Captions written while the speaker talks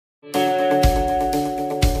We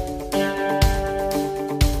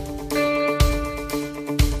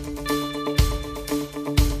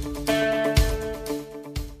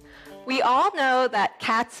all know that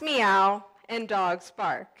cats meow and dogs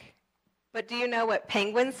bark. But do you know what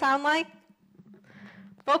penguins sound like?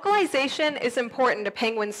 Vocalization is important to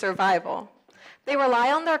penguins' survival. They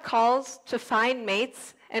rely on their calls to find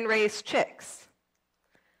mates and raise chicks.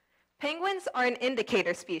 Penguins are an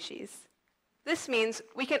indicator species. This means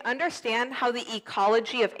we can understand how the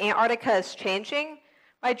ecology of Antarctica is changing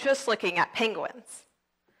by just looking at penguins.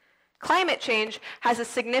 Climate change has a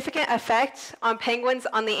significant effect on penguins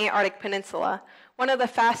on the Antarctic Peninsula, one of the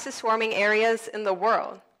fastest warming areas in the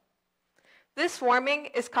world. This warming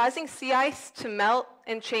is causing sea ice to melt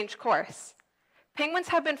and change course. Penguins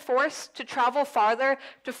have been forced to travel farther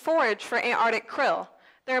to forage for Antarctic krill,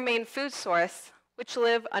 their main food source, which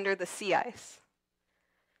live under the sea ice.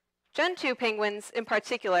 Gentoo penguins, in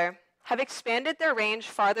particular, have expanded their range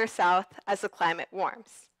farther south as the climate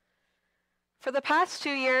warms. For the past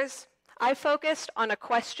 2 years, I've focused on a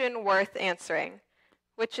question worth answering,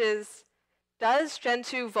 which is, does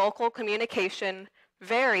Gentoo vocal communication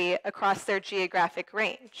vary across their geographic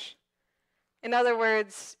range? In other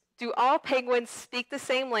words, do all penguins speak the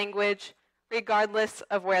same language regardless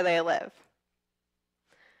of where they live?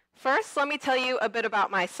 First, let me tell you a bit about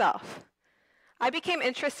myself. I became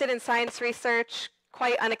interested in science research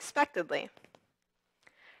quite unexpectedly.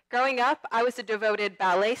 Growing up, I was a devoted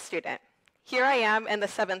ballet student. Here I am in the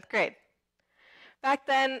 7th grade. Back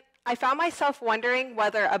then, I found myself wondering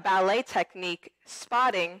whether a ballet technique,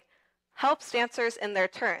 spotting, helps dancers in their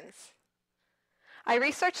turns. I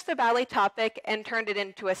researched the ballet topic and turned it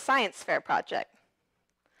into a science fair project.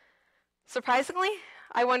 Surprisingly,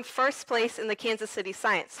 I won first place in the Kansas City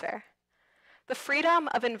Science Fair. The freedom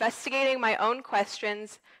of investigating my own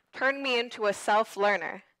questions turned me into a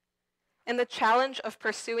self-learner, and the challenge of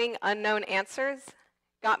pursuing unknown answers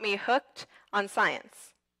got me hooked on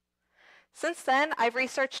science. Since then, I've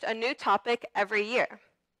researched a new topic every year.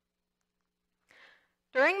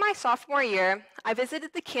 During my sophomore year, I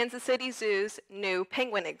visited the Kansas City Zoo's new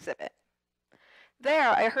penguin exhibit. There,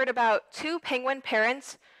 I heard about 2 penguin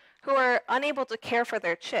parents who were unable to care for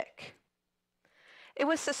their chick. It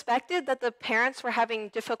was suspected that the parents were having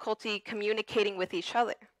difficulty communicating with each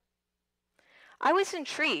other. I was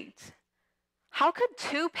intrigued. How could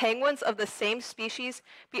 2 penguins of the same species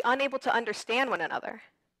be unable to understand one another?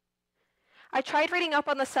 I tried reading up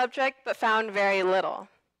on the subject, but found very little.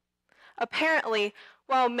 Apparently,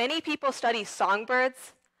 while many people study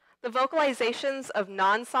songbirds, the vocalizations of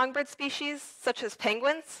non-songbird species, such as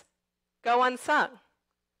penguins, go unsung.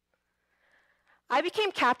 I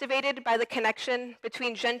became captivated by the connection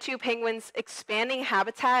between Gentoo penguins' expanding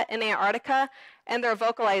habitat in Antarctica and their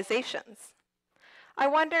vocalizations. I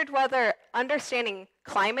wondered whether understanding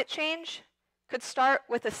climate change could start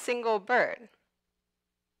with a single bird.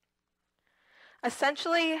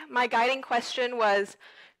 Essentially, my guiding question was,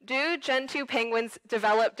 do Gentoo penguins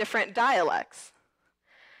develop different dialects?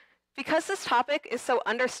 Because this topic is so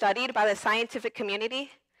understudied by the scientific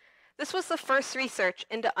community, this was the first research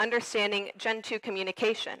into understanding Gentoo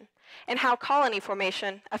communication and how colony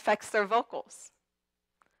formation affects their vocals.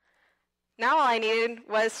 Now all I needed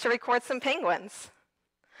was to record some penguins.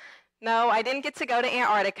 No, I didn't get to go to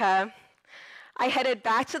Antarctica. I headed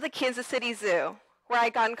back to the Kansas City Zoo, where I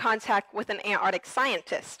got in contact with an Antarctic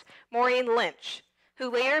scientist, Maureen Lynch, who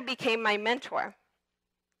later became my mentor.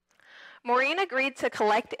 Maureen agreed to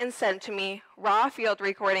collect and send to me raw field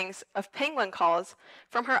recordings of penguin calls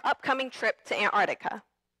from her upcoming trip to Antarctica.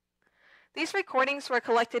 These recordings were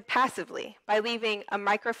collected passively by leaving a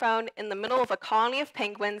microphone in the middle of a colony of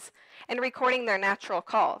penguins and recording their natural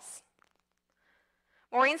calls.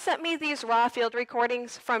 Maureen sent me these raw field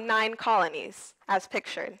recordings from 9 colonies, as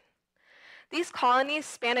pictured. These colonies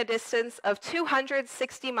span a distance of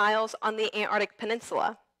 260 miles on the Antarctic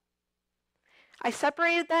Peninsula. I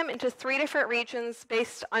separated them into 3 different regions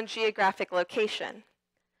based on geographic location.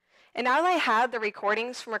 And now that I had the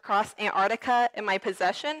recordings from across Antarctica in my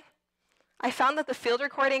possession, I found that the field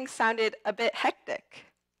recordings sounded a bit hectic.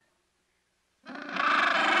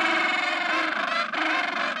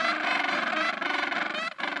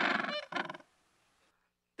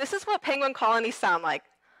 This is what penguin colonies sound like.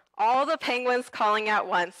 All the penguins calling at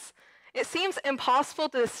once. It seems impossible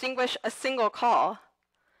to distinguish a single call.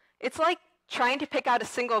 It's like trying to pick out a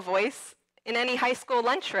single voice in any high school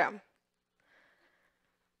lunchroom.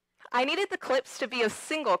 I needed the clips to be of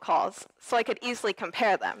single calls so I could easily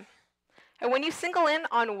compare them. And when you single in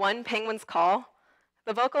on one penguin's call,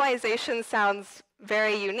 the vocalization sounds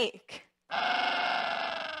very unique.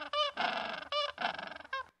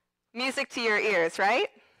 Music to your ears, right?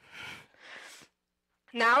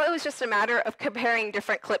 Now it was just a matter of comparing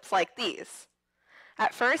different clips like these.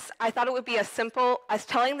 At first, I thought it would be as simple as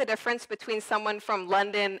telling the difference between someone from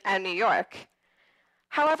London and New York.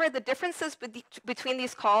 However, the differences between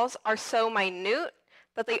these calls are so minute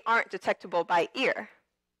that they aren't detectable by ear.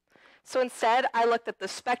 So instead, I looked at the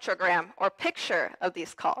spectrogram, or picture, of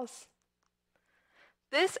these calls.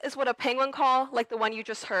 This is what a penguin call, like the one you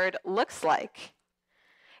just heard, looks like.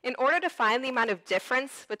 In order to find the amount of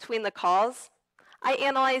difference between the calls, I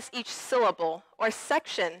analyzed each syllable, or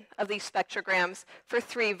section, of these spectrograms for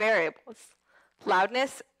 3 variables: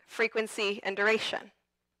 loudness, frequency, and duration.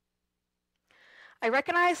 I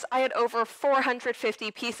recognized I had over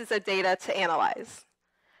 450 pieces of data to analyze.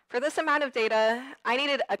 For this amount of data, I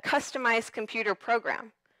needed a customized computer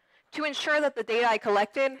program to ensure that the data I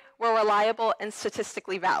collected were reliable and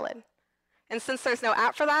statistically valid. And since there's no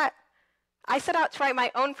app for that, I set out to write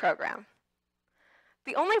my own program.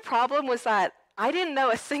 The only problem was that I didn't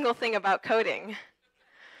know a single thing about coding.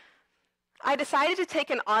 I decided to take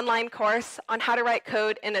an online course on how to write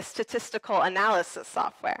code in a statistical analysis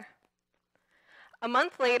software. A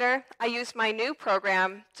month later, I used my new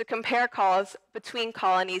program to compare calls between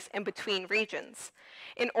colonies and between regions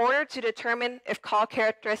in order to determine if call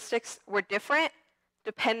characteristics were different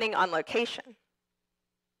depending on location.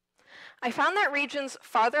 I found that regions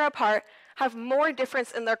farther apart have more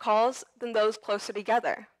difference in their calls than those closer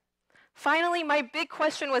together. Finally, my big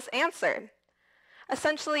question was answered.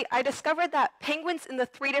 Essentially, I discovered that penguins in the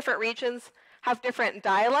 3 different regions have different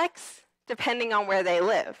dialects depending on where they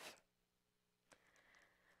live.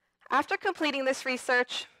 After completing this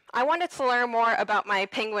research, I wanted to learn more about my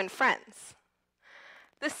penguin friends.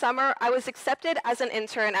 This summer, I was accepted as an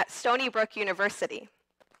intern at Stony Brook University,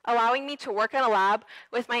 allowing me to work in a lab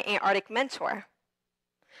with my Antarctic mentor.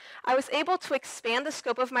 I was able to expand the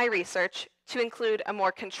scope of my research to include a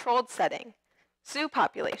more controlled setting, zoo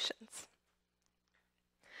populations.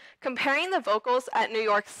 Comparing the vocals at New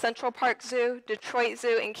York's Central Park Zoo, Detroit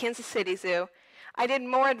Zoo, and Kansas City Zoo, I did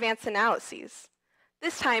more advanced analyses,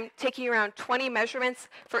 this time taking around 20 measurements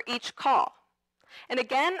for each call. And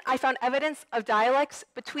again, I found evidence of dialects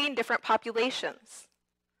between different populations.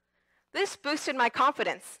 This boosted my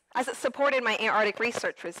confidence as it supported my Antarctic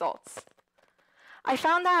research results. I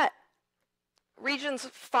found that regions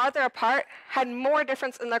farther apart had more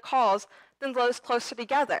difference in their calls than those closer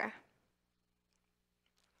together.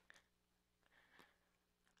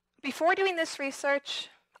 Before doing this research,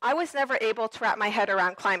 I was never able to wrap my head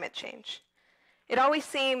around climate change. It always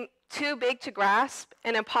seemed too big to grasp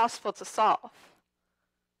and impossible to solve.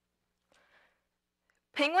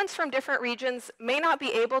 Penguins from different regions may not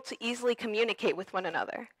be able to easily communicate with one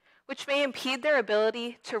another, which may impede their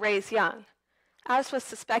ability to raise young, as was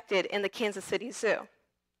suspected in the Kansas City Zoo.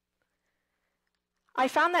 I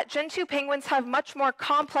found that Gentoo penguins have much more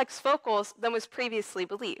complex vocals than was previously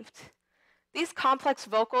believed. These complex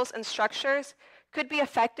vocals and structures could be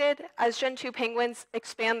affected as Gentoo penguins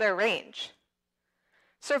expand their range.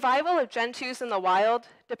 Survival of Gentoos in the wild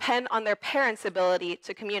depend on their parents' ability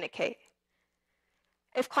to communicate.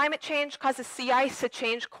 If climate change causes sea ice to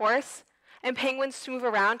change course and penguins to move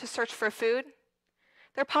around to search for food,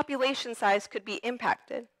 their population size could be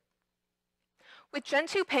impacted. With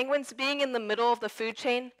Gentoo penguins being in the middle of the food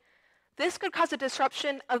chain, this could cause a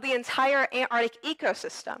disruption of the entire Antarctic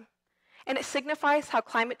ecosystem, and it signifies how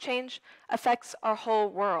climate change affects our whole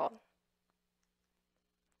world.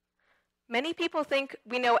 Many people think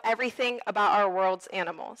we know everything about our world's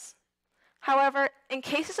animals. However, in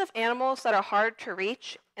cases of animals that are hard to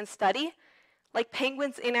reach and study, like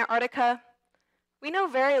penguins in Antarctica, we know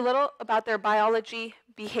very little about their biology,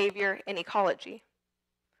 behavior, and ecology.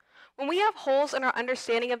 When we have holes in our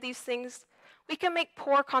understanding of these things, we can make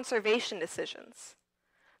poor conservation decisions.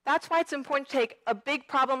 That's why it's important to take a big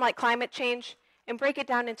problem like climate change and break it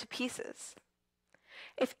down into pieces.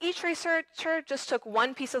 If each researcher just took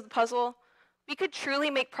one piece of the puzzle, we could truly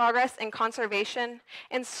make progress in conservation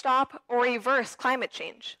and stop or reverse climate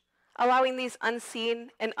change, allowing these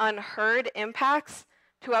unseen and unheard impacts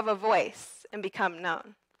to have a voice and become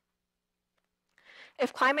known.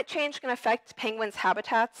 If climate change can affect penguins'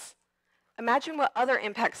 habitats, imagine what other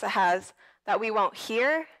impacts it has that we won't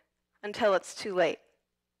hear until it's too late.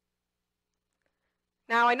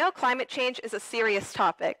 Now, I know climate change is a serious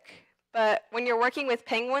topic, but when you're working with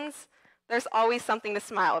penguins, there's always something to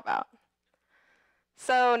smile about.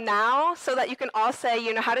 So now, so that you can all say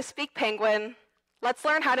you know how to speak penguin, let's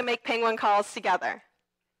learn how to make penguin calls together.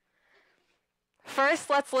 First,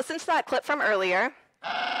 let's listen to that clip from earlier.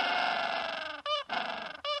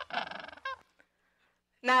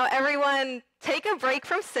 Now everyone take a break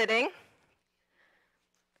from sitting.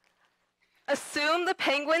 Assume the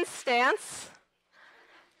penguin stance.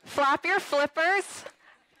 Flap your flippers,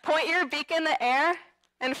 point your beak in the air,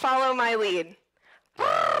 and follow my lead.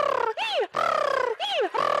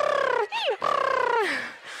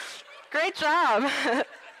 Great job.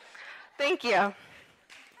 Thank you.